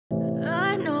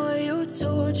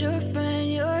told your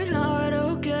friend you're not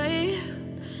okay?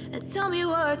 And tell me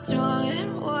what's wrong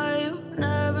and why you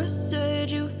never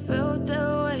said you felt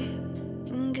that way.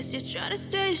 And guess you're trying to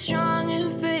stay strong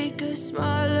and fake a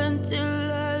smile until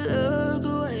I look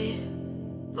away.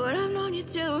 But I've known you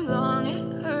too long,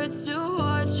 it hurts to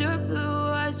watch your blue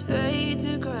eyes fade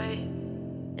to gray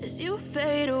as you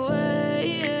fade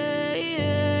away,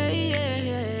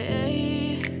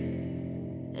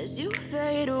 as you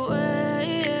fade away.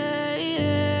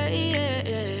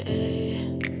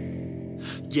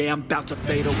 Yeah, I'm about to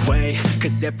fade away,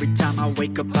 cause every time I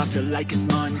wake up I feel like it's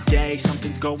Monday.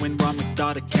 Something's going wrong with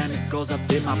all the chemicals up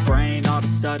in my brain. All of a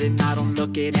sudden I don't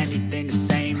look at anything the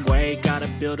same way. Got a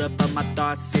buildup of my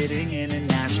thoughts sitting in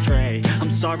an ashtray. I'm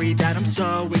sorry that I'm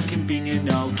so inconvenient,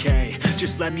 okay?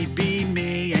 Just let me be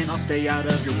me and I'll stay out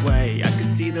of your way. I can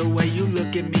see the way you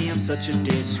look at me, I'm such a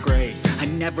disgrace. I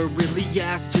never really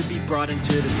asked to be brought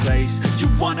into this place. You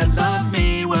wanna love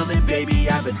me? Well then baby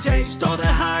I have a taste. All the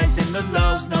highs and the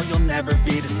lows, no you'll never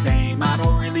be the same. I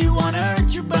don't really wanna hurt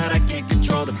you but I can't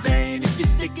control the pain. If you're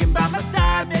sticking by my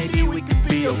side maybe we could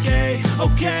be okay.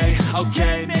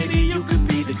 Okay, maybe you could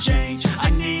be the change I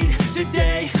need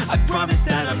today. I promise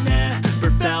that I've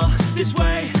never felt this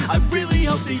way. I really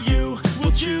hope that you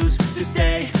will choose to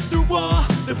stay through all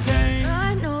the pain.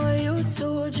 I know you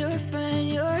told your friend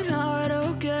you're not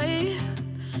okay.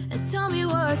 And tell me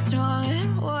what's wrong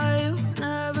and why you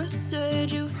never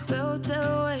said you felt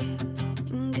that way.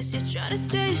 And guess you're trying to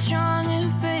stay strong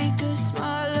and fake a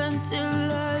smile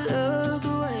until I look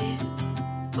away.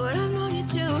 But I've known you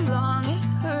too long, it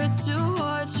hurts to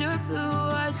watch your blue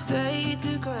eyes fade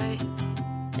to gray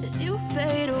as you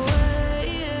fade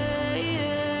away,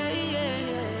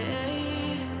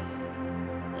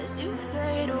 as you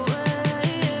fade away,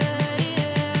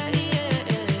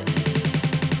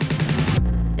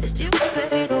 as you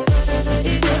fade away.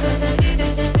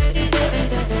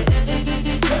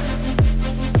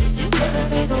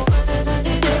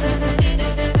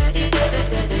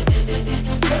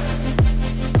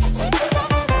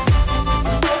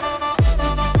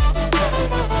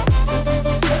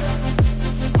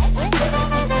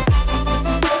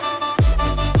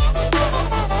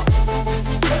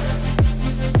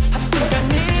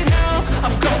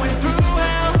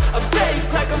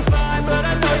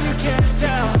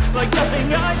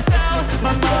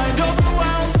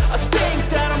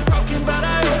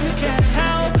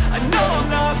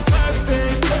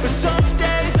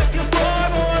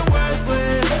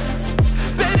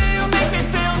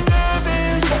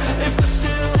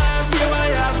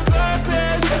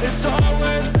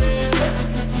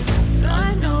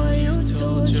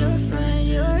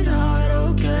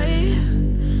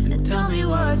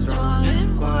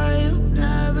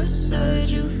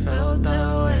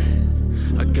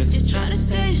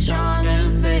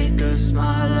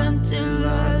 Smile until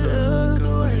I look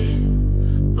away.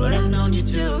 But I've known you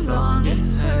too